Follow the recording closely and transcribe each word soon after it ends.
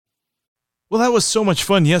Well, that was so much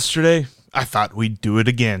fun yesterday. I thought we'd do it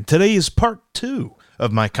again. Today is part 2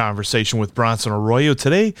 of my conversation with Bronson Arroyo.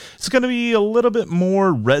 Today, it's going to be a little bit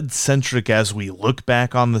more Red-centric as we look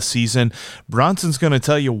back on the season. Bronson's going to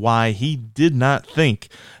tell you why he did not think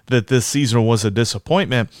that this season was a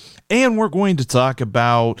disappointment. And we're going to talk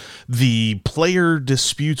about the player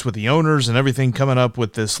disputes with the owners and everything coming up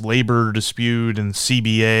with this labor dispute and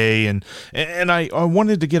CBA. And I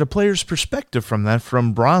wanted to get a player's perspective from that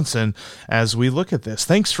from Bronson as we look at this.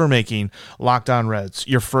 Thanks for making Locked On Reds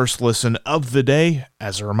your first listen of the day.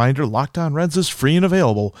 As a reminder, Locked On Reds is free and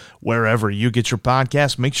available wherever you get your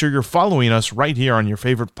podcast. Make sure you're following us right here on your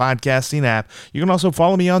favorite podcasting app. You can also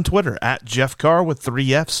follow me on Twitter at Jeff Carr with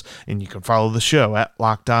 3 Fs, and you can follow the show at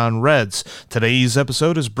Locked On Reds. Today's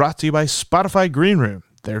episode is brought to you by Spotify Green Room.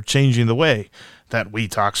 They're changing the way that we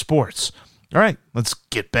talk sports. All right, let's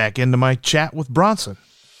get back into my chat with Bronson.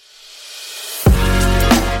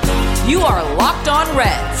 You are Locked On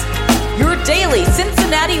Reds, your daily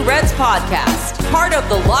Cincinnati Reds podcast, part of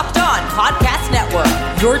the Locked On Podcast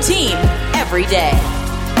Network, your team every day.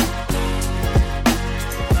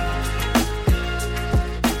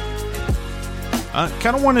 I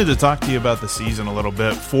kind of wanted to talk to you about the season a little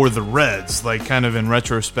bit for the Reds, like kind of in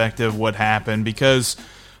retrospective what happened, because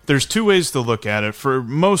there's 2 ways to look at it. For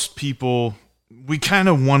most people, we kind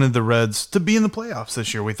of wanted the Reds to be in the playoffs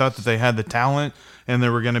this year. We thought that they had the talent and they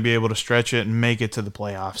were going to be able to stretch it and make it to the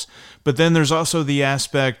playoffs. But then there's also the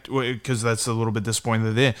aspect, because that's a little bit disappointing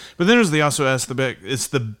that they did, but then there's the also aspect, it's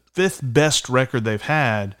the 5th best record they've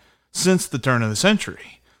had since the turn of the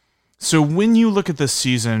century. So when you look at this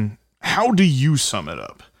season, how do you sum it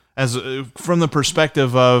up as from the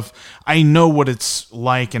perspective of, I know what it's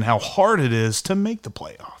like and how hard it is to make the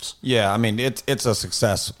playoffs? Yeah, I mean, it's a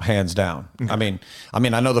success, hands down. Okay. I mean,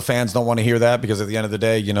 I know the fans don't want to hear that because at the end of the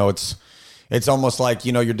day, you know, it's almost like,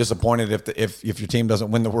 you know, you're disappointed if your team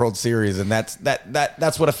doesn't win the World Series, and that's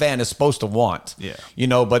what a fan is supposed to want. Yeah. You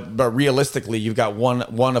know, but realistically, you've got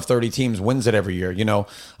one of 30 teams wins it every year. You know,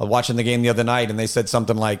 watching the game the other night, and they said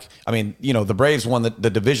something like, I mean, you know, the Braves won the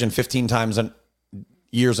division 15 times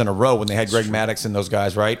years in a row when they had Greg Maddux and those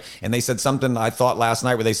guys, right? And they said something I thought last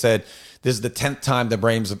night where they said this is the 10th time the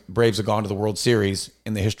Braves have gone to the World Series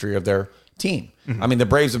in the history of their team. Mm-hmm. I mean, the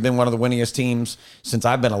Braves have been one of the winningest teams since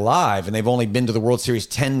I've been alive, and they've only been to the World Series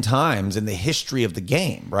 10 times in the history of the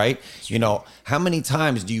game, right? You know, how many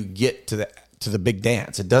times do you get to the big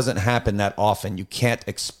dance? It doesn't happen that often. You can't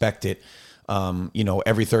expect it. You know,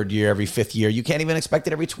 every 3rd year, every 5th year. You can't even expect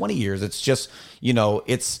it every 20 years. It's just, you know,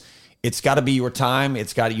 it's got to be your time. You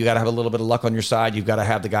got to have a little bit of luck on your side. You've got to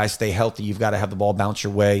have the guys stay healthy. You've got to have the ball bounce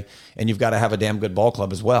your way, and you've got to have a damn good ball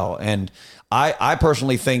club as well. And I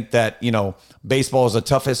personally think that, you know, baseball is the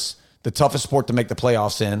toughest sport to make the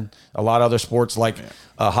playoffs in. A lot of other sports like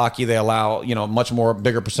hockey, they allow, you know, much more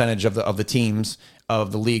bigger percentage of the teams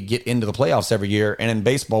of the league get into the playoffs every year. And in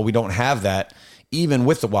baseball, we don't have that, even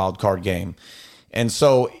with the wild card game. And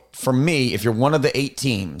so for me, if you're one of the 8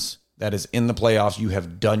 teams that is in the playoffs, you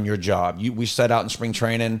have done your job. We set out in spring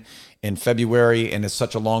training in February, and it's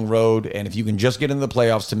such a long road. And if you can just get into the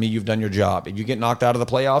playoffs, to me, you've done your job. If you get knocked out of the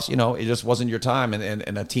playoffs, you know, it just wasn't your time.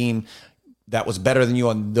 And a team that was better than you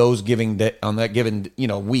on that given, you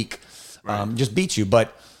know, week, right, just beat you.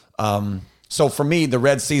 But so for me, the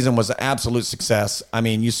Red season was an absolute success. I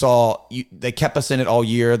mean, they kept us in it all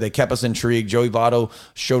year. They kept us intrigued. Joey Votto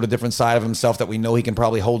showed a different side of himself that we know he can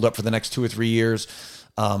probably hold up for the next 2 or 3 years.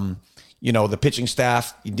 You know, the pitching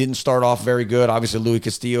staff, he didn't start off very good. Obviously, Luis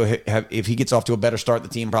Castillo, if he gets off to a better start, the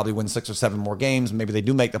team probably wins 6 or 7 more games. Maybe they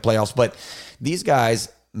do make the playoffs. But these guys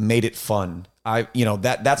made it fun.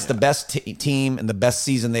 That's the best team and the best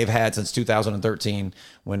season they've had since 2013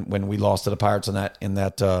 when we lost to the Pirates in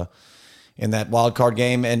that wild card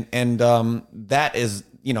game. And that is,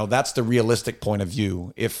 you know, that's the realistic point of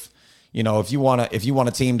view. If you want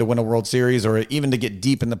a team to win a World Series or even to get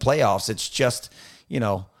deep in the playoffs, it's just, you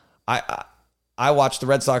know, I watched the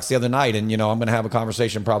Red Sox the other night, and, you know, I'm going to have a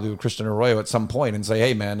conversation probably with Christian Arroyo at some point and say,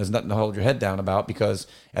 hey, man, there's nothing to hold your head down about, because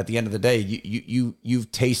at the end of the day,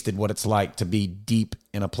 you've tasted what it's like to be deep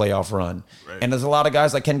in a playoff run. Right. And there's a lot of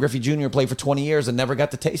guys like Ken Griffey Jr. played for 20 years and never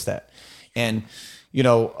got to taste that. And, you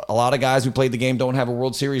know, a lot of guys who played the game don't have a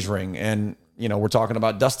World Series ring. And, you know, we're talking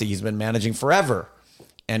about Dusty. He's been managing forever,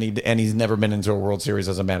 and he's never been into a World Series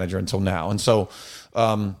as a manager until now. And so,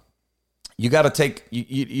 you got to take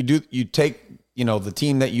you know, the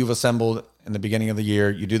team that you've assembled in the beginning of the year,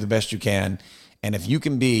 you do the best you can. And if you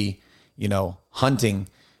can be, you know, hunting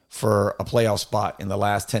for a playoff spot in the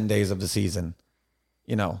last 10 days of the season,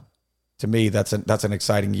 you know, to me, that's an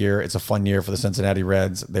exciting year. It's a fun year for the Cincinnati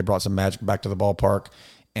Reds. They brought some magic back to the ballpark.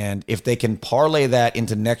 And if they can parlay that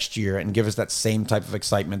into next year and give us that same type of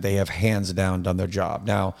excitement, they have hands down done their job.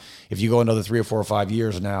 Now, if you go another 3 or 4 or 5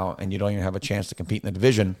 years now and you don't even have a chance to compete in the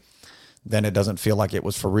division, then it doesn't feel like it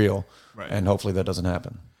was for real. Right. And hopefully that doesn't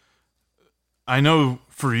happen. I know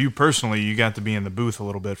for you personally, you got to be in the booth a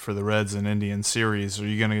little bit for the Reds and Indians series. Are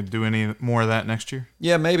you going to do any more of that next year?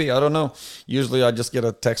 Yeah, maybe. I don't know. Usually I just get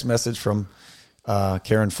a text message from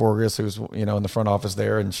Karen Forgas, who's in the front office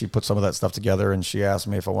there, and she put some of that stuff together, and she asked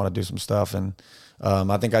me if I want to do some stuff. And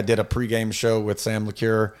I think I did a pregame show with Sam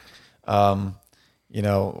LeCure.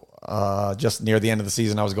 Just near the end of the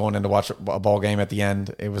season, I was going in to watch a ball game at the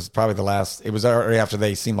end. It was probably the last. It was already after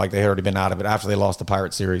they seemed like they had already been out of it, after they lost the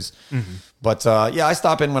Pirate series. Mm-hmm. But I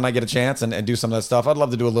stop in when I get a chance and do some of that stuff. I'd love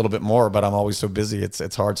to do a little bit more, but I'm always so busy.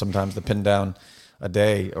 It's hard sometimes to pin down a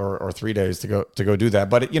day or 3 days to go do that.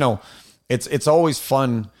 But it's always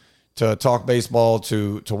fun to talk baseball,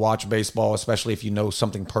 to watch baseball, especially if you know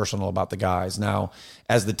something personal about the guys. Now,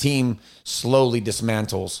 as the team slowly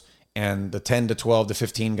dismantles, and the 10 to 12 to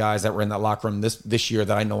 15 guys that were in that locker room this year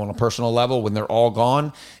that I know on a personal level, when they're all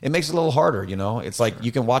gone, it makes it a little harder. It's like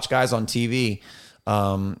you can watch guys on TV. You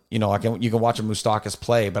can watch a Moustakas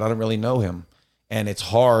play, but I don't really know him, and it's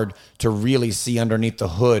hard to really see underneath the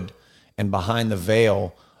hood and behind the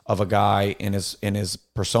veil of a guy in his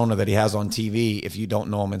persona that he has on TV if you don't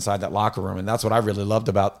know him inside that locker room. And that's what I really loved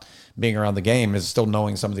about being around the game, is still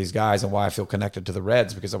knowing some of these guys, and why I feel connected to the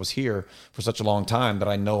Reds, because I was here for such a long time that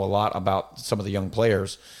I know a lot about some of the young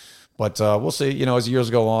players. But we'll see, as years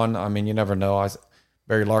go on. I mean, you never know.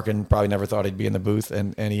 Barry Larkin probably never thought he'd be in the booth,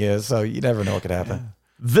 and he is. So you never know what could happen. Yeah.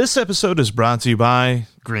 This episode is brought to you by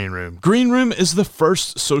Green Room. Green Room is the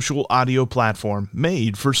first social audio platform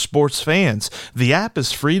made for sports fans. The app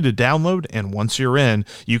is free to download, and once you're in,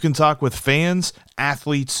 you can talk with fans,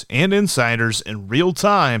 athletes, and insiders in real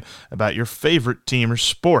time about your favorite team or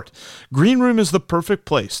sport. Green Room is the perfect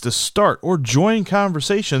place to start or join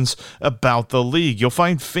conversations about the league. You'll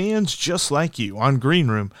find fans just like you on Green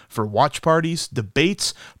Room for watch parties,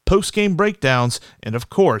 debates, post-game breakdowns, and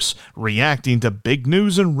of course, reacting to big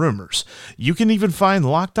news and rumors. You can even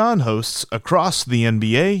find Locked On hosts across the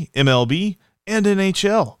NBA, MLB, and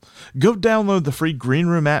NHL. Go download the free Green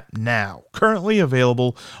Room app now, currently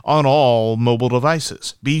available on all mobile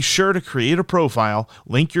devices. Be sure to create a profile,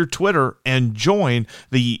 link your Twitter, and join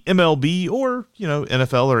the MLB or,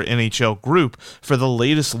 NFL or NHL group for the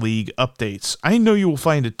latest league updates. I know you will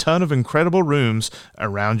find a ton of incredible rooms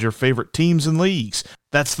around your favorite teams and leagues.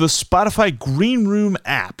 That's the Spotify Green Room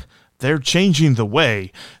app. They're changing the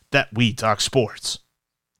way that we talk sports.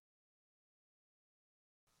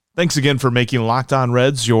 Thanks again for making Locked On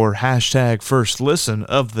Reds your hashtag first listen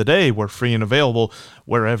of the day. We're free and available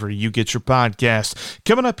wherever you get your podcast.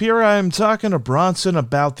 Coming up here, I'm talking to Bronson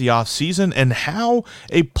about the offseason and how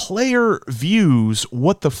a player views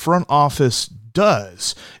what the front office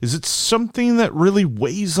does. Is it something that really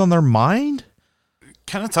weighs on their mind?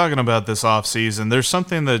 Kind of talking about this offseason, there's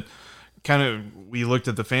something that we looked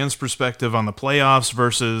at the fans' perspective on the playoffs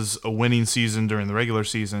versus a winning season during the regular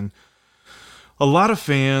season. A lot of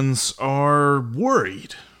fans are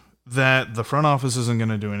worried that the front office isn't going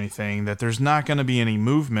to do anything, that there's not going to be any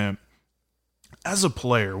movement. As a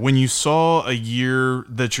player, when you saw a year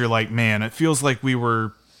that you're like, man, it feels like we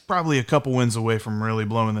were probably a couple wins away from really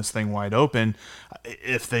blowing this thing wide open.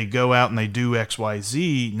 If they go out and they do X, Y,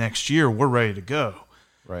 Z next year, we're ready to go.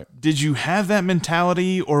 Right. Did you have that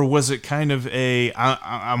mentality, or was it kind of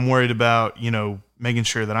I'm worried about, making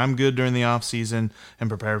sure that I'm good during the off season and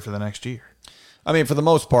prepared for the next year? I mean, for the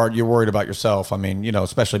most part, you're worried about yourself. I mean,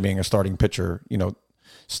 especially being a starting pitcher,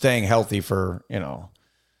 staying healthy for,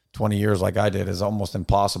 20 years like I did is almost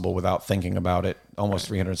impossible without thinking about it almost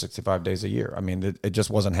 365 days a year. I mean, it just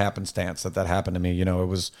wasn't happenstance that happened to me. It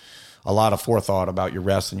was a lot of forethought about your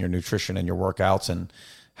rest and your nutrition and your workouts and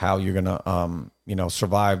how you're going to,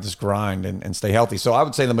 survive this grind and stay healthy. So I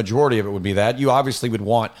would say the majority of it would be that. You obviously would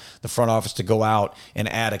want the front office to go out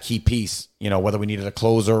and add a key piece, whether we needed a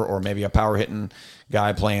closer or maybe a power hitting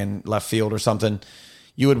guy playing left field or something.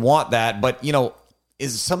 You would want that. But,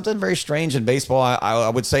 is something very strange in baseball. I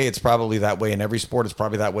would say it's probably that way in every sport. It's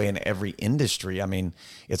probably that way in every industry. I mean,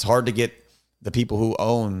 it's hard to get the people who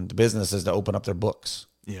own the businesses to open up their books.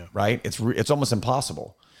 Yeah. Right. It's almost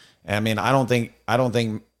impossible. I mean, I don't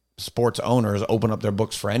think sports owners open up their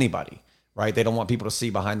books for anybody, right? They don't want people to see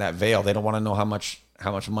behind that veil. They don't want to know how much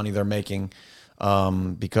money they're making,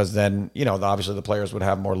 because then, obviously the players would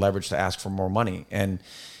have more leverage to ask for more money.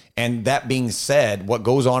 And that being said, what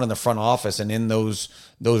goes on in the front office and in those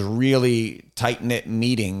really tight-knit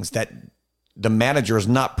meetings that the manager is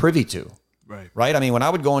not privy to, Right. I mean, when I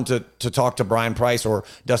would go in to talk to Brian Price or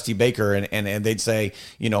Dusty Baker and they'd say,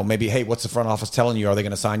 maybe, hey, what's the front office telling you? Are they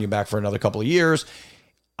going to sign you back for another couple of years?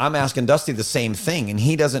 I'm asking Dusty the same thing, and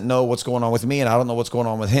he doesn't know what's going on with me, and I don't know what's going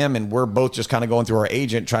on with him, and we're both just kind of going through our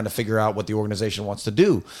agent trying to figure out what the organization wants to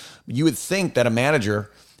do. You would think that a manager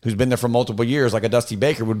who's been there for multiple years, like a Dusty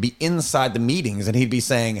Baker, would be inside the meetings, and he'd be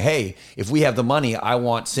saying, hey, if we have the money, I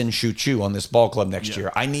want Sin Shu Chu on this ball club next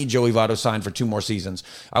year. I need Joey Votto signed for 2 more seasons.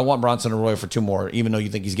 I want Bronson Arroyo for 2 more, even though you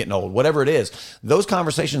think he's getting old. Whatever it is, those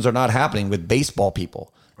conversations are not happening with baseball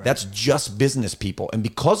people. That's just business people. And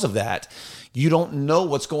because of that, you don't know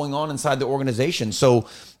what's going on inside the organization. So,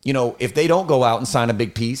 if they don't go out and sign a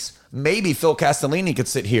big piece, maybe Phil Castellini could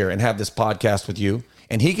sit here and have this podcast with you,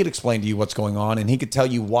 and he could explain to you what's going on, and he could tell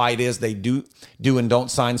you why it is they do and don't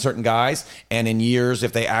sign certain guys, and in years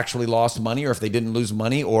if they actually lost money or if they didn't lose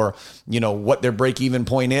money, or what their break-even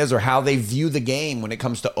point is, or how they view the game when it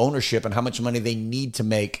comes to ownership and how much money they need to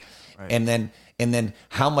make, and then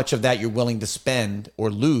how much of that you're willing to spend or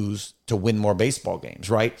lose to win more baseball games,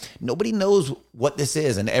 right? Nobody knows what this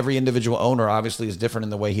is, and every individual owner obviously is different in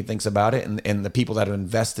the way he thinks about it, and the people that are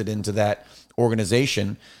invested into that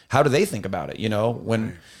organization, how do they think about it?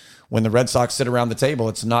 When the Red Sox sit around the table,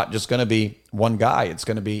 it's not just going to be one guy. It's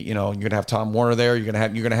going to be, you're going to have Tom Warner there. You're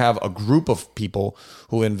going to have a group of people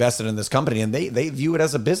who invested in this company, and they view it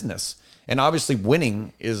as a business. And obviously,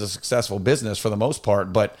 winning is a successful business for the most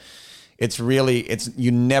part, but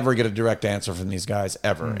you never get a direct answer from these guys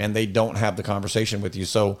ever, and they don't have the conversation with you.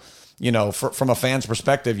 So, from a fan's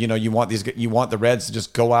perspective, you want the Reds to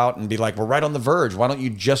just go out and be like, we're right on the verge. Why don't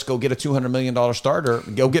you just go get a $200 million starter,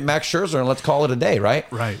 go get Max Scherzer, and let's call it a day, right?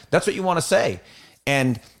 Right. That's what you want to say.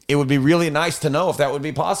 And it would be really nice to know if that would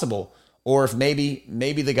be possible. Or if maybe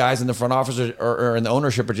the guys in the front office or in the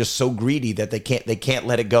ownership are just so greedy that they can't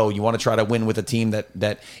let it go. You want to try to win with a team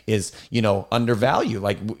that is undervalued.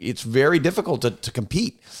 Like, it's very difficult to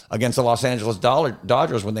compete against the Los Angeles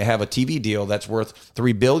Dodgers when they have a TV deal that's worth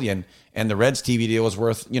 $3 billion and the Reds TV deal is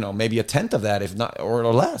worth maybe a tenth of that, if not or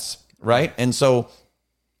less, right? And so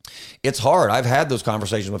it's hard. I've had those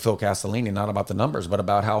conversations with Phil Castellini, not about the numbers, but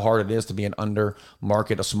about how hard it is to be an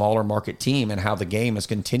a smaller market team, and how the game is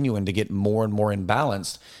continuing to get more and more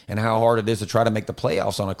imbalanced, and how hard it is to try to make the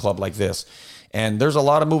playoffs on a club like this. And there's a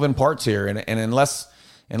lot of moving parts here. And unless,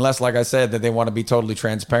 like I said, that they want to be totally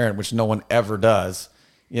transparent, which no one ever does,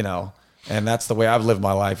 and that's the way I've lived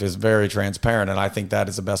my life, is very transparent. And I think that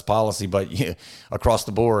is the best policy. But across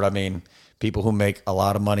the board, I mean, people who make a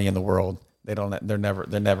lot of money in the world, they're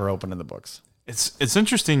never open in the books. It's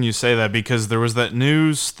interesting you say that, because there was that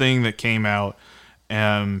news thing that came out,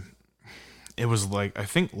 and it was like, I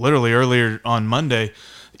think literally earlier on Monday,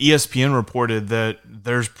 ESPN reported that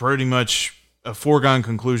there's pretty much a foregone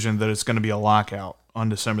conclusion that it's going to be a lockout on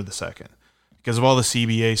December the 2nd because of all the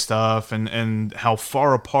CBA stuff and how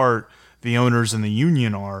far apart the owners and the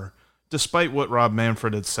union are, despite what Rob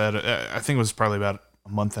Manfred had said. I think it was probably about a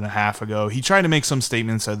month and a half ago. He tried to make some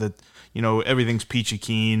statement, said that everything's peachy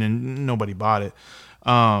keen, and nobody bought it.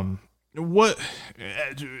 What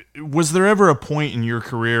was there ever a point in your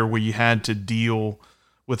career where you had to deal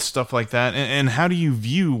with stuff like that? And how do you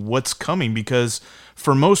view what's coming? Because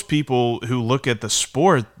for most people who look at the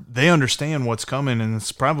sport, they understand what's coming, and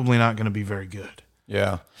it's probably not going to be very good.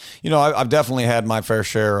 Yeah. I've definitely had my fair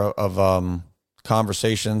share of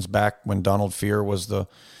conversations back when Donald Fear was the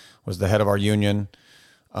head of our union.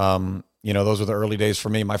 Those were the early days for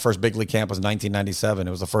me. My first big league camp was 1997.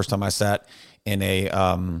 It was the first time I sat in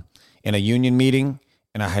a union meeting,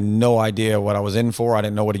 and I had no idea what I was in for. I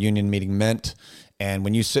didn't know what a union meeting meant. And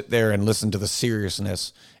when you sit there and listen to the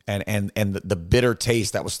seriousness and the bitter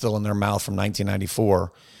taste that was still in their mouth from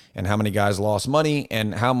 1994, and how many guys lost money,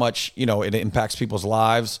 and how much it impacts people's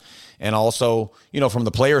lives, and also from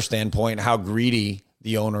the player standpoint, how greedy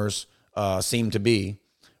the owners seem to be.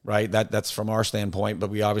 Right. That's from our standpoint, but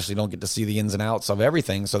we obviously don't get to see the ins and outs of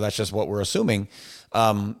everything. So that's just what we're assuming.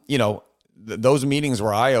 Those meetings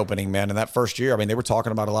were eye-opening, man. In that first year, I mean, they were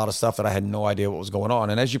talking about a lot of stuff that I had no idea what was going on.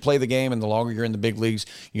 And as you play the game and the longer you're in the big leagues,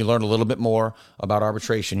 you learn a little bit more about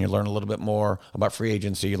arbitration. You learn a little bit more about free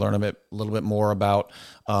agency. You learn a little bit more about,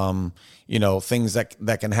 things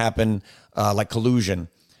that can happen, like collusion.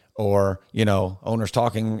 Or, owners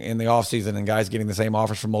talking in the offseason and guys getting the same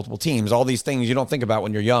offers from multiple teams. All these things you don't think about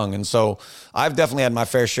when you're young. And so I've definitely had my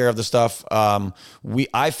fair share of the stuff.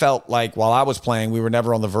 I felt like while I was playing, we were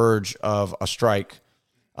never on the verge of a strike.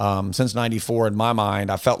 Since 94, in my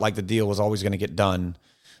mind, I felt like the deal was always going to get done.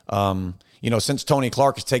 Since Tony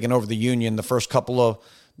Clark has taken over the union, the first couple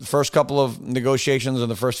of negotiations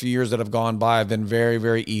and the first few years that have gone by have been very,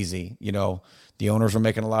 very easy. The owners were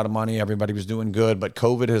making a lot of money. Everybody was doing good, but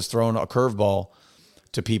COVID has thrown a curveball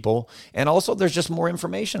to people. And also there's just more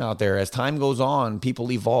information out there. As time goes on,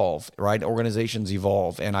 people evolve, right? Organizations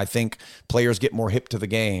evolve. And I think players get more hip to the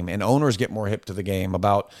game and owners get more hip to the game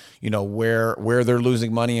about, where they're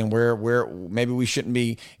losing money and where maybe we shouldn't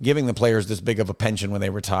be giving the players this big of a pension when they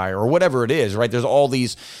retire or whatever it is, right? There's all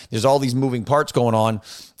these moving parts going on.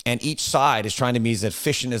 And each side is trying to be as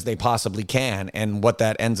efficient as they possibly can. And what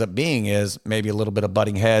that ends up being is maybe a little bit of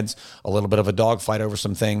butting heads, a little bit of a dogfight over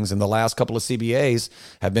some things. And the last couple of CBAs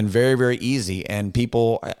have been very, very easy. And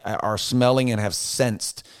people are smelling and have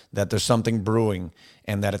sensed that there's something brewing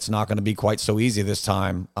and that it's not going to be quite so easy this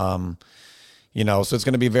time. So it's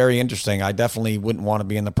going to be very interesting. I definitely wouldn't want to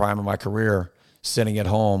be in the prime of my career sitting at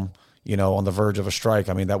home, on the verge of a strike.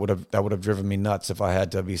 I mean, that would have driven me nuts if I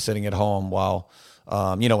had to be sitting at home while,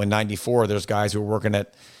 in 94, there's guys who were working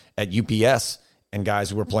at UPS and guys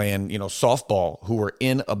who were playing, softball, who were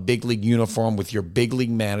in a big league uniform with your big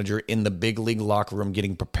league manager in the big league locker room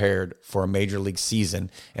getting prepared for a major league season.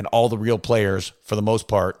 And all the real players, for the most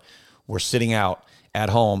part, were sitting out at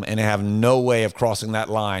home and have no way of crossing that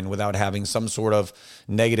line without having some sort of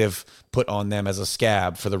negative put on them as a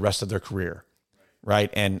scab for the rest of their career. Right.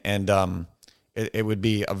 And it would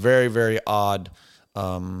be a very, very odd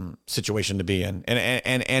situation to be in,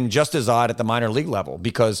 and just as odd at the minor league level,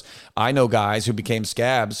 because I know guys who became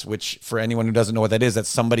scabs, which for anyone who doesn't know what that is, that's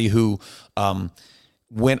somebody who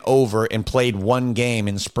went over and played one game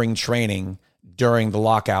in spring training during the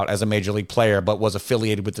lockout as a major league player, but was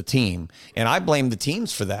affiliated with the team. And I blame the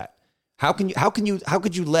teams for that. How could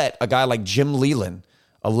you let a guy like Jim Leyland,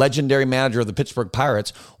 a legendary manager of the Pittsburgh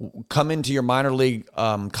Pirates, come into your minor league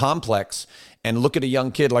complex and look at a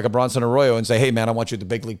young kid like a Bronson Arroyo and say, "Hey, man, I want you at the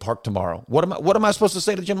big league park tomorrow"? What am I supposed to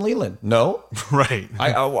say to Jim Leyland? No, right?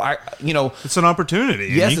 It's an opportunity.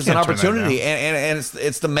 Yes, it's an opportunity, and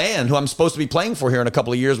it's the man who I'm supposed to be playing for here in a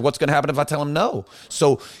couple of years. What's going to happen if I tell him no?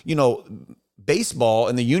 So baseball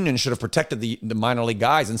and the union should have protected the minor league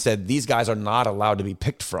guys and said, these guys are not allowed to be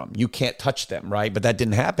picked from. You can't touch them, right? But that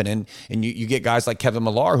didn't happen. And you get guys like Kevin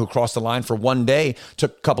Millar, who crossed the line for one day,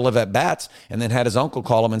 took a couple of at-bats, and then had his uncle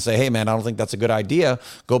call him and say, "Hey, man, I don't think that's a good idea.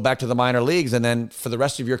 Go back to the minor leagues, and then for the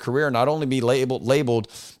rest of your career, not only be labeled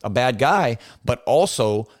a bad guy, but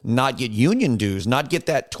also not get union dues, not get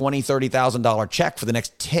that $20,000, $30,000 check for the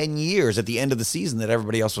next 10 years at the end of the season that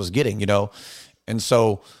everybody else was getting, And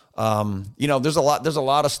so there's a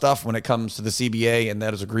lot of stuff when it comes to the CBA and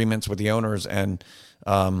those agreements with the owners. And,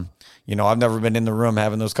 I've never been in the room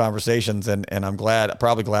having those conversations, and I'm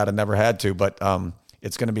probably glad I never had to, but,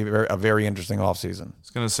 it's going to be a very interesting offseason. I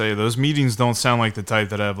was going to say, those meetings don't sound like the type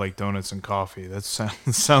that have like donuts and coffee. That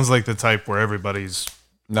sounds like the type where everybody's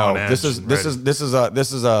this is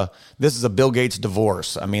a Bill Gates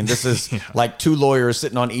divorce. I mean, this is like two lawyers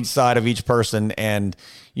sitting on each side of each person. And,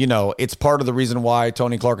 it's part of the reason why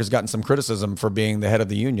Tony Clark has gotten some criticism for being the head of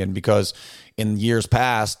the union, because in years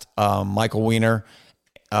past, Michael Weiner,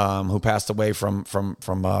 who passed away from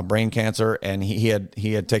brain cancer, and he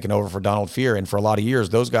had taken over for Donald Fear, and for a lot of years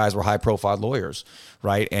those guys were high profile lawyers,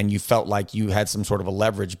 right? And you felt like you had some sort of a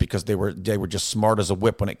leverage because they were just smart as a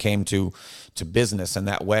whip when it came to business in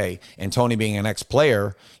that way. And Tony, being an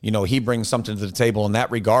ex-player, he brings something to the table in that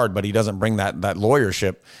regard, but he doesn't bring that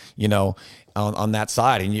lawyership, on that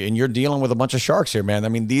side. And you're dealing with a bunch of sharks here, man. I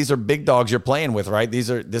mean, these are big dogs you're playing with, right? This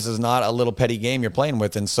is not a little petty game you're playing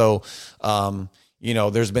with. And so,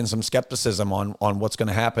 there's been some skepticism on what's going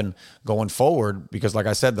to happen going forward, because like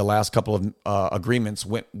I said, the last couple of agreements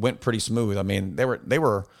went pretty smooth. I mean, they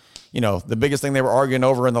were, the biggest thing they were arguing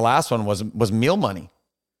over in the last one was meal money.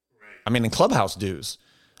 Right. I mean, and clubhouse dues.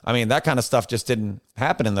 I mean, that kind of stuff just didn't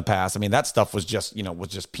happen in the past. I mean, that stuff was just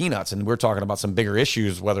peanuts. And we're talking about some bigger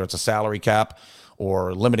issues, whether it's a salary cap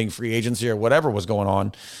or limiting free agency or whatever was going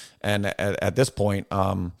on. And at this point,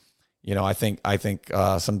 I think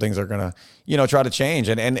some things are going to, try to change.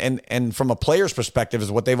 And from a player's perspective, is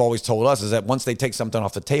what they've always told us, is that once they take something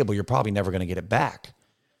off the table, you're probably never going to get it back.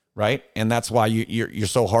 Right. And that's why you're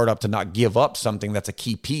so hard up to not give up something that's a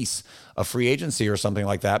key piece of free agency or something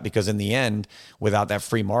like that, because in the end, without that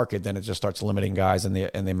free market, then it just starts limiting guys and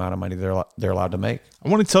the amount of money they're allowed to make. I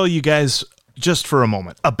want to tell you guys just for a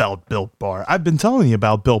moment about Built Bar. I've been telling you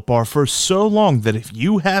about Built Bar for so long that if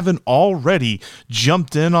you haven't already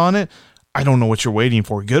jumped in on it, I don't know what you're waiting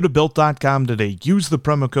for. Go to Built.com today. Use the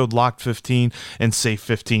promo code LOCKED15 and save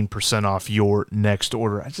 15% off your next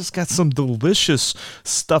order. I just got some delicious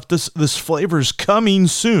stuff. This flavor's coming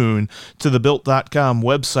soon to the Built.com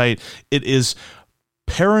website. It is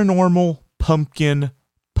Paranormal Pumpkin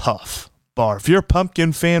Puff Bar. If you're a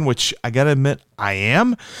pumpkin fan, which I gotta admit I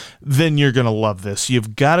am, then you're gonna love this.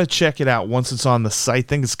 You've got to check it out once it's on the site. I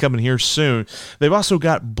think it's coming here soon. They've also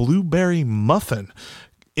got blueberry muffin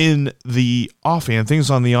in the offhand. Things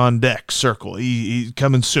on the on deck circle. He's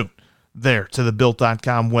coming soon there to the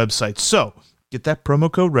Built.com website. So get that promo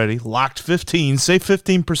code ready, LOCKED15, save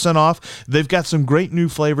 15% off. They've got some great new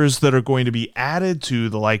flavors that are going to be added to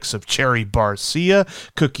the likes of Cherry Barcia,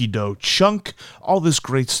 Cookie Dough Chunk, all this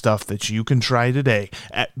great stuff that you can try today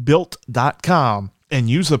at Built.com. And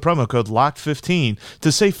use the promo code LOCKED15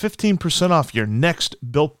 to save 15% off your next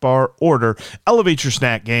Built Bar order. Elevate your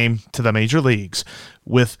snack game to the major leagues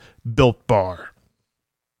with Built Bar.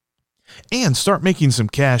 And start making some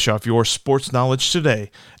cash off your sports knowledge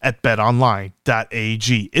today at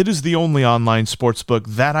betonline.ag. It is the only online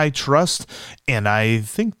sportsbook that I trust, and I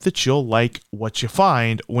think that you'll like what you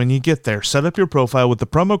find when you get there. Set up your profile with the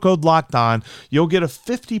promo code LOCKEDON. You'll get a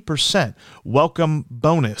 50% welcome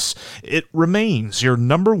bonus. It remains your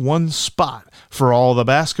number one spot for all the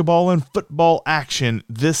basketball and football action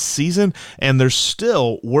this season, and there's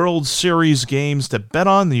still World Series games to bet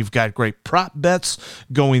on. You've got great prop bets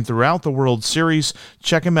going throughout the World Series.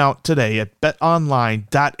 Check them out today at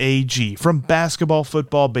betonline.ag. From basketball,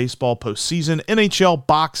 football, baseball, postseason, NHL,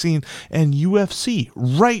 boxing, and UFC,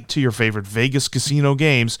 right to your favorite Vegas casino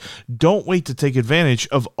games. Don't wait to take advantage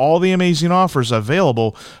of all the amazing offers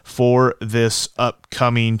available for this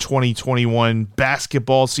upcoming 2021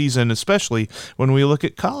 basketball season, especially when we look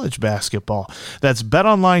at college basketball. That's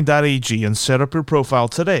betonline.ag and set up your profile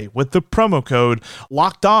today with the promo code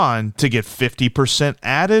LOCKEDON to get 50%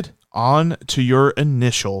 added on to your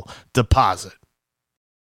initial deposit.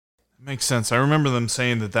 Makes sense. I remember them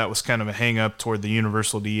saying that was kind of a hang up toward the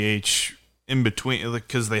universal DH in between,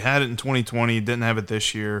 because they had it in 2020, didn't have it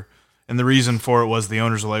this year. And the reason for it was the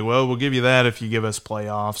owners were like, well, we'll give you that if you give us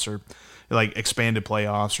playoffs or like expanded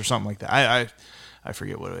playoffs or something like that. I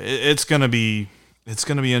forget what it's going to be. It's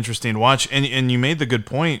going to be interesting to watch. And you made the good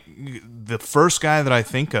point. The first guy that I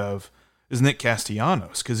think of is Nick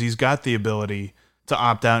Castellanos, because he's got the ability to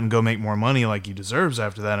opt out and go make more money like he deserves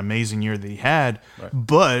after that amazing year that he had. Right.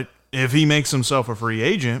 But if he makes himself a free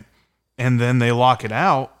agent and then they lock it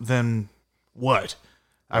out, then what?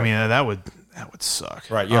 Right. I mean, that would suck.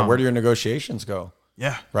 Right. Yeah. Where do your negotiations go?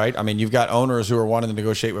 Yeah. Right. I mean, you've got owners who are wanting to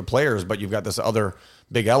negotiate with players, but you've got this other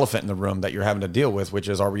big elephant in the room that you're having to deal with, which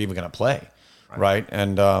is, are we even going to play? Right.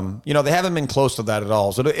 And, they haven't been close to that at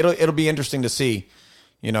all. So it'll be interesting to see,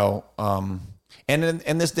 and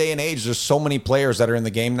in this day and age, there's so many players that are in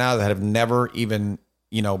the game now that have never even,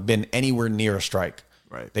 been anywhere near a strike.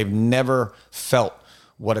 Right. They've never felt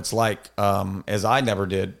what it's like, as I never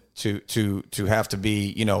did, to have to be,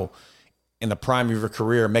 in the prime of your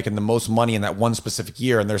career, making the most money in that one specific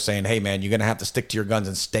year. And they're saying, hey, man, you're going to have to stick to your guns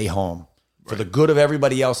and stay home for the good of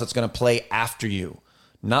everybody else that's going to play after you.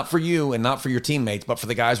 Not for you and not for your teammates, but for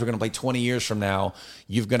the guys who are going to play 20 years from now.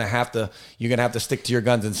 You're going to have to stick to your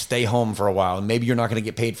guns and stay home for a while. And maybe you're not going to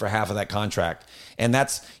get paid for half of that contract. And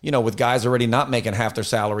that's, with guys already not making half their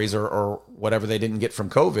salaries or whatever they didn't get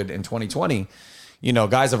from COVID in 2020,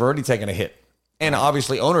 guys have already taken a hit. And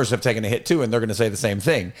obviously owners have taken a hit too, and they're going to say the same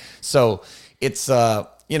thing. So it's,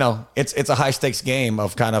 it's a high stakes game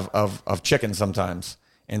of kind of chicken sometimes,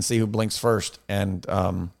 and see who blinks first. And,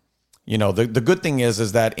 the good thing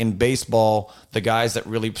is that in baseball, the guys that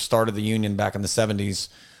really started the union back in the 70s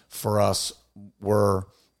for us were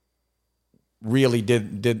really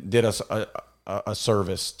did us a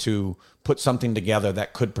service to put something together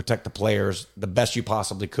that could protect the players the best you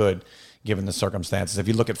possibly could, given the circumstances. If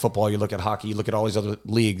you look at football, you look at hockey, you look at all these other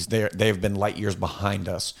leagues, they've been light years behind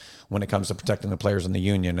us when it comes to protecting the players in the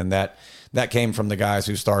union. And that came from the guys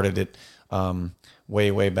who started it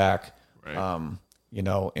way back. Right.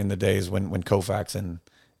 In the days when Koufax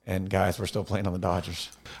and guys were still playing on the Dodgers.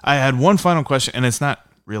 I had one final question, and it's not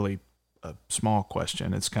really a small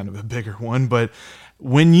question. It's kind of a bigger one. But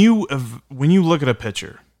when you look at a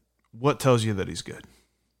pitcher, what tells you that he's good?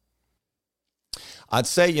 I'd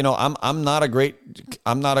say, I'm not a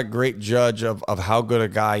great judge of how good a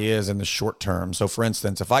guy is in the short term. So, for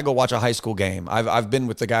instance, if I go watch a high school game, I've been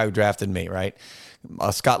with the guy who drafted me, right?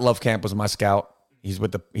 Scott Lovekamp was my scout. He's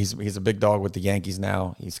a big dog with the Yankees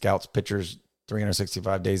now. He scouts pitchers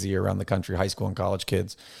 365 days a year around the country, high school and college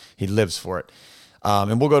kids. He lives for it.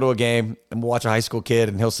 And we'll go to a game and we'll watch a high school kid,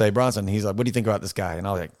 and he'll say, Bronson, he's like, what do you think about this guy? And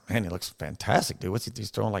I was like, man, he looks fantastic, dude.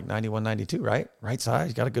 He's throwing like 91, 92, right? Right side.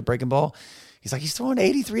 He's got a good breaking ball. He's like, he's throwing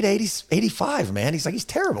 83 to 85, man. He's like, he's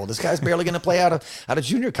terrible. This guy's barely going to play out of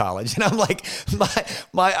junior college. And I'm like,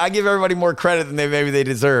 I give everybody more credit than maybe they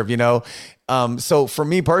deserve, So for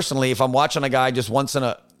me personally, if I'm watching a guy just once in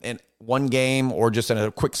in one game or just in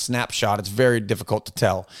a quick snapshot, it's very difficult to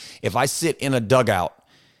tell. If I sit in a dugout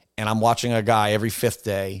and I'm watching a guy every fifth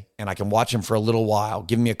day, and I can watch him for a little while,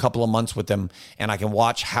 give me a couple of months with him, and I can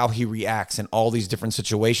watch how he reacts in all these different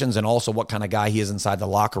situations, and also what kind of guy he is inside the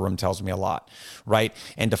locker room tells me a lot, right?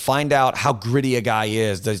 And to find out how gritty a guy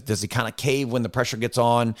is, does he kind of cave when the pressure gets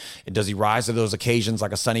on? Does he rise to those occasions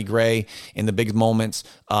like a Sonny Gray in the big moments?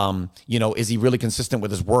 Is he really consistent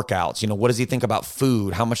with his workouts? What does he think about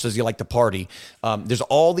food? How much does he like to party? There's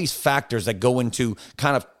all these factors that go into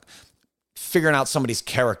kind of figuring out somebody's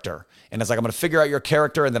character. And it's like, I'm going to figure out your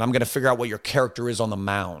character, and then I'm going to figure out what your character is on the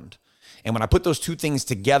mound. And when I put those two things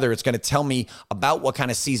together, it's going to tell me about what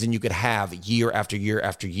kind of season you could have year after year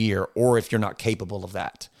after year, or if you're not capable of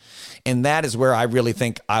that. And that is where I really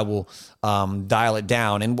think I will dial it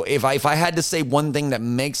down. And if I had to say one thing that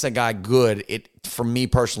makes a guy good, for me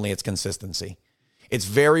personally, it's consistency. It's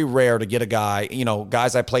very rare to get a guy,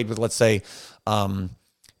 guys I played with, let's say,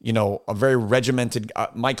 a very regimented,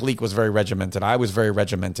 Mike Leake was very regimented. I was very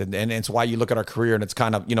regimented. And it's why you look at our career and it's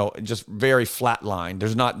kind of, just very flat line.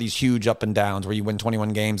 There's not these huge up and downs where you win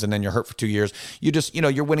 21 games and then you're hurt for 2 years. You just,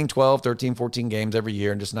 you're winning 12, 13, 14 games every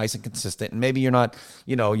year and just nice and consistent. And maybe you're not,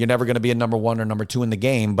 you're never going to be a number one or number two in the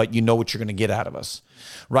game, but you know what you're going to get out of us.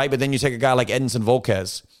 Right. But then you take a guy like Edinson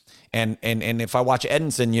Volquez. And if I watch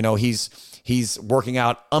Edinson, he's working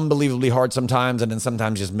out unbelievably hard sometimes, and then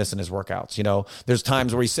sometimes just missing his workouts. There's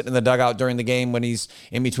times where he's sitting in the dugout during the game when he's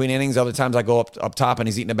in between innings. Other times I go up top and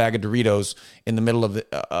he's eating a bag of Doritos in the middle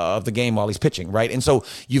of the game while he's pitching, right? And so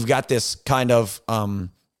you've got this kind of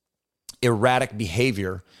erratic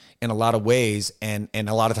behavior in a lot of ways, and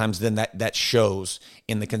a lot of times then that shows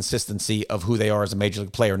in the consistency of who they are as a major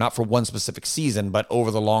league player, not for one specific season, but over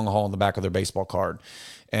the long haul in the back of their baseball card.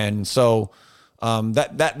 And so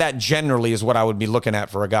that generally is what I would be looking at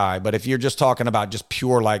for a guy. But if you're just talking about just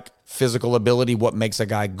pure like physical ability, what makes a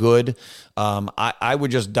guy good, I would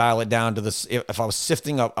just dial it down to this. If I was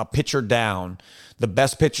sifting a pitcher down, the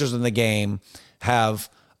best pitchers in the game have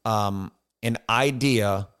an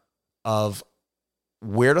idea of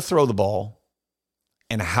where to throw the ball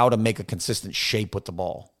and how to make a consistent shape with the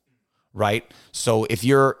ball. Right. So if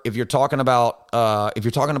you're talking about a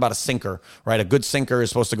sinker, right, a good sinker is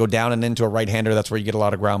supposed to go down and into a right-hander. That's where you get a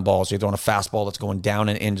lot of ground balls. So you're throwing a fastball that's going down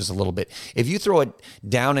and in just a little bit. If you throw it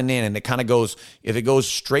down and in, and it kind of goes, if it goes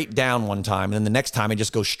straight down one time, and then the next time it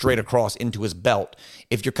just goes straight across into his belt.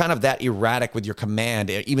 If you're kind of that erratic with your command,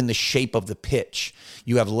 even the shape of the pitch,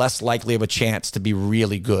 you have less likely of a chance to be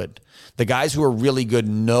really good. The guys who are really good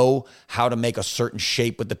know how to make a certain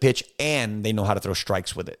shape with the pitch, and they know how to throw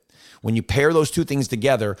strikes with it. When you pair those two things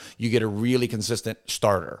together, you get a really consistent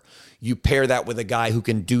starter. You pair that with a guy who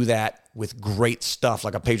can do that with great stuff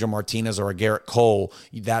like a Pedro Martinez or a Garrett Cole.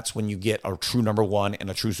 That's when you get a true number one and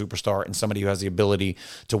a true superstar and somebody who has the ability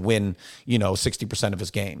to win, 60% of his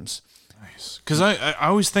games. Nice. Because I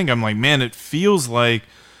always think, I'm like, man, it feels like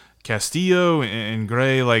Castillo and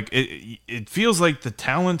Gray, like it feels like the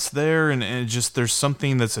talent's there, and just there's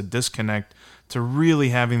something that's a disconnect to really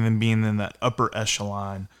having them being in that upper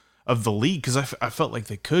echelon of the league, because I felt like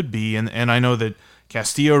they could be, and I know that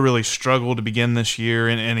Castillo really struggled to begin this year,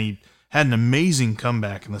 and he had an amazing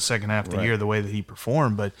comeback in the second half of the year, the way that he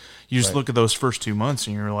performed. But you just look at those first 2 months,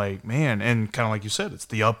 and you're like, man, and kind of like you said, it's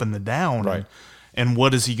the up and the down, right? And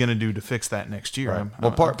what is he going to do to fix that next year? Right.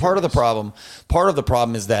 Well, part of the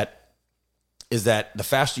problem is that the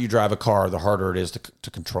faster you drive a car, the harder it is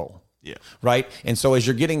to control. Yeah. Right. And so as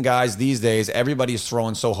you're getting guys these days, everybody's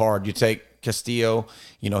throwing so hard. You take Castillo,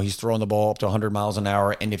 he's throwing the ball up to 100 miles an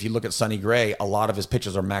hour. And if you look at Sonny Gray, a lot of his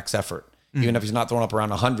pitches are max effort. Even if he's not throwing up around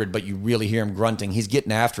 100, but you really hear him grunting, he's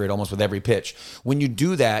getting after it almost with every pitch. When you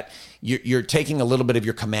do that, you're taking a little bit of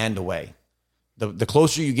your command away. The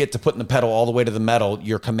closer you get to putting the pedal all the way to the metal,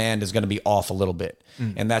 your command is going to be off a little bit.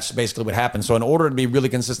 And that's basically what happens. So in order to be really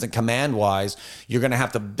consistent command-wise, you're going to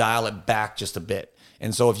have to dial it back just a bit.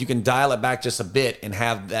 And so if you can dial it back just a bit and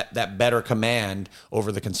have that better command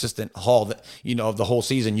over the consistent haul of the whole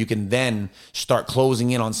season, you can then start closing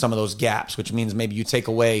in on some of those gaps, which means maybe you take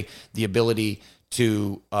away the ability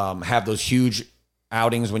to have those huge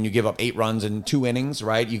outings when you give up 8 runs in 2 innings,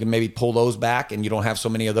 right? You can maybe pull those back and you don't have so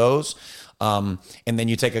many of those. And then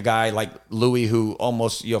you take a guy like Louis, who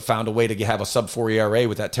almost found a way to have a sub-4 ERA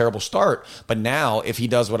with that terrible start. But now, if he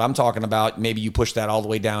does what I'm talking about, maybe you push that all the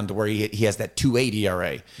way down to where he has that 2.8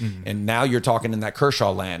 ERA. And now you're talking in that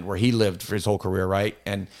Kershaw land where he lived for his whole career, right?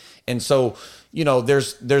 And so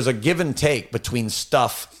there's a give and take between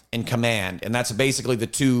stuff and command. And that's basically the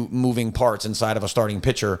two moving parts inside of a starting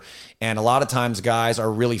pitcher. And a lot of times guys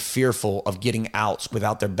are really fearful of getting outs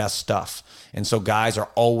without their best stuff. And so guys are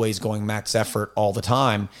always going max effort all the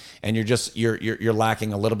time. And you're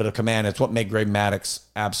lacking a little bit of command. It's what made Greg Maddux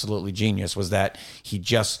absolutely genius, was that he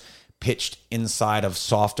just pitched inside of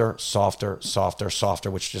softer,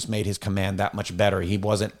 which just made his command that much better. He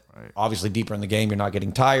wasn't obviously deeper in the game. You're not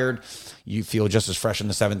getting tired. You feel just as fresh in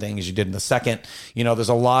the seventh inning as you did in the second. There's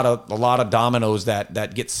a lot of dominoes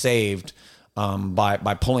that get saved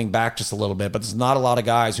by pulling back just a little bit. But there's not a lot of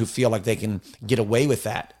guys who feel like they can get away with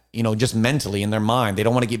that, just mentally in their mind. They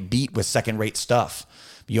don't want to get beat with second-rate stuff.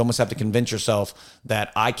 You almost have to convince yourself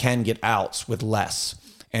that I can get outs with less.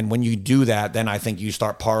 And when you do that, then I think you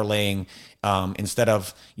start parlaying. Instead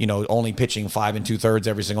of only pitching 5 2/3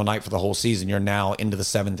 every single night for the whole season, you're now into the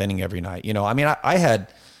seventh inning every night.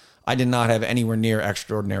 I did not have anywhere near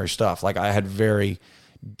extraordinary stuff. Like, I had very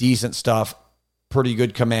decent stuff, pretty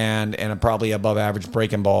good command, and a probably above average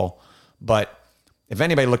breaking ball. But if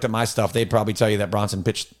anybody looked at my stuff, they'd probably tell you that Bronson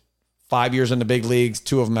pitched 5 years in the big leagues,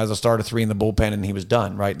 2 of them as a starter, 3 in the bullpen, and he was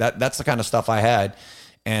done. Right? That's the kind of stuff I had,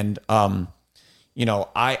 and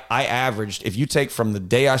I averaged, if you take from the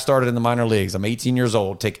day I started in the minor leagues, I'm 18 years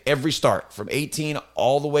old, take every start from 18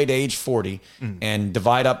 all the way to age 40 and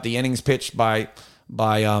divide up the innings pitched by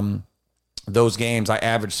those games, I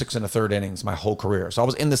averaged 6 1/3 innings my whole career. So I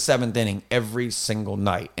was in the seventh inning every single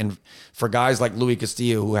night. And for guys like Luis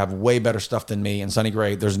Castillo, who have way better stuff than me, and Sonny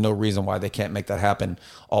Gray, there's no reason why they can't make that happen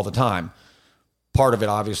all the time. Part of it,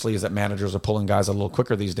 obviously, is that managers are pulling guys a little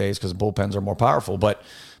quicker these days because bullpens are more powerful. But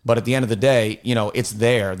at the end of the day, it's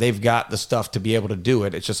there. They've got the stuff to be able to do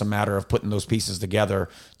it. It's just a matter of putting those pieces together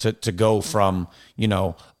to go from,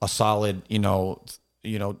 a solid,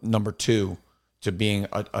 number 2 to being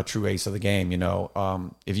a true ace of the game.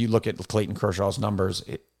 If you look at Clayton Kershaw's numbers,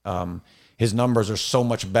 his numbers are so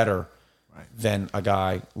much better than a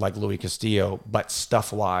guy like Luis Castillo, but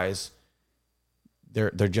stuff-wise, they're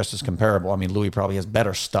just as comparable. I mean, Louis probably has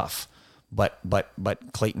better stuff, but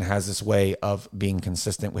Clayton has this way of being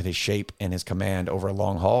consistent with his shape and his command over a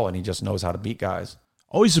long haul, and he just knows how to beat guys.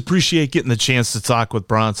 Always appreciate getting the chance to talk with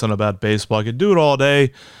Bronson about baseball. I could do it all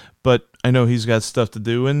day, but I know he's got stuff to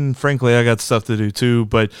do, and frankly, I got stuff to do too.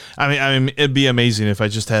 But I mean, it'd be amazing if I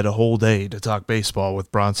just had a whole day to talk baseball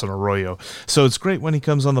with Bronson Arroyo. So it's great when he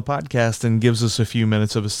comes on the podcast and gives us a few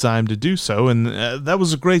minutes of his time to do so. And that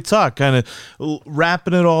was a great talk, kind of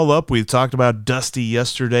wrapping it all up. We talked about Dusty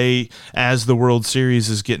yesterday as the World Series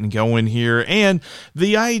is getting going here, and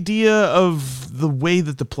the idea of the way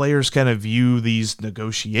that the players kind of view these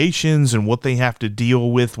negotiations and what they have to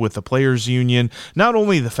deal with the players union. Not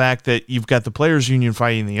only the fact that you've got the players union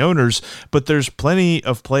fighting the owners, but there's plenty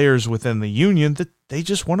of players within the union that they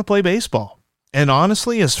just want to play baseball. And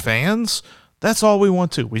honestly, as fans, that's all we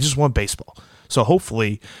want to. We just want baseball. So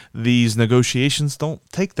hopefully these negotiations don't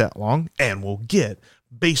take that long and we'll get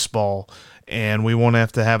baseball and we won't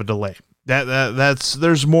have to have a delay.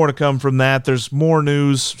 There's more to come from that. There's more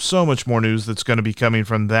news, so much more news that's going to be coming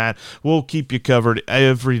from that. We'll keep you covered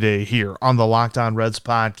every day here on the Locked On Reds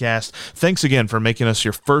podcast. Thanks again for making us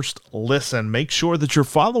your first listen. Make sure that you're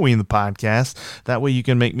following the podcast. That way you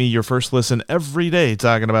can make me your first listen every day,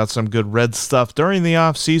 talking about some good Reds stuff during the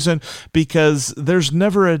off season, because there's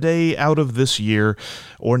never a day out of this year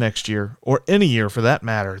or next year or any year for that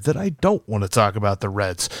matter that I don't want to talk about the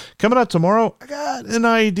Reds. Coming up tomorrow, I got an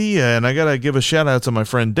idea, and I got to give a shout out to my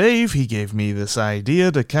friend Dave. He gave me this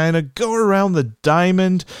idea to kind of go around the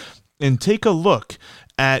diamond and take a look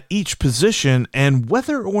at each position and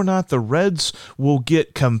whether or not the Reds will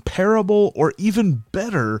get comparable or even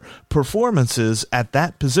better performances at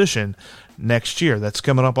that position next year. That's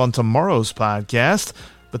coming up on tomorrow's podcast.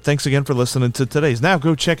 But thanks again for listening to today's. Now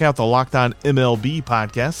go check out the Locked On MLB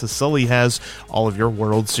podcast, as Sully has all of your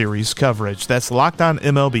World Series coverage. That's Locked On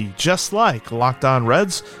MLB, just like Locked On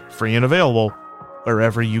Reds, free and available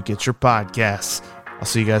wherever you get your podcasts. I'll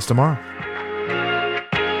see you guys tomorrow.